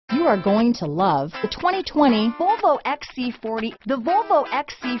you are going to love the 2020 Volvo XC40. The Volvo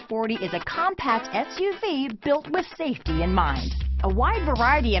XC40 is a compact SUV built with safety in mind. A wide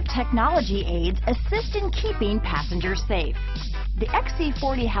variety of technology aids assist in keeping passengers safe. The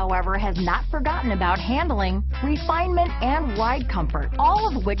XC40, however, has not forgotten about handling, refinement, and ride comfort, all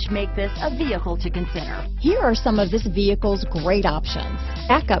of which make this a vehicle to consider. Here are some of this vehicle's great options: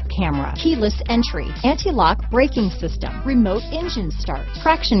 backup camera, keyless entry, anti-lock braking system, remote engine start,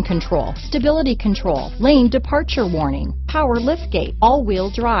 traction control, stability control, lane departure warning, power liftgate,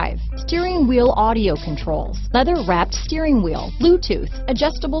 all-wheel drive, steering wheel audio controls, leather-wrapped steering wheel, Bluetooth,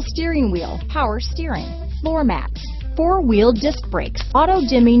 adjustable steering wheel, power steering, floor mats, four-wheel disc brakes,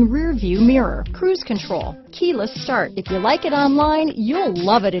 auto-dimming rear-view mirror, cruise control, keyless start. If you like it online, you'll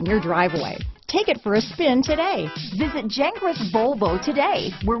love it in your driveway. Take it for a spin today. Visit Gengras Volvo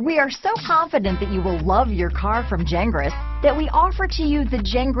today, where we are so confident that you will love your car from Gengras that we offer to you the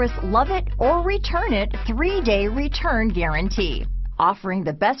Gengras Love It or Return It 3-day return guarantee. Offering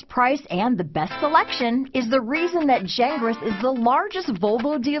the best price and the best selection is the reason that Gengras is the largest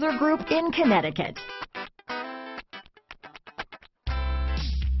Volvo dealer group in Connecticut.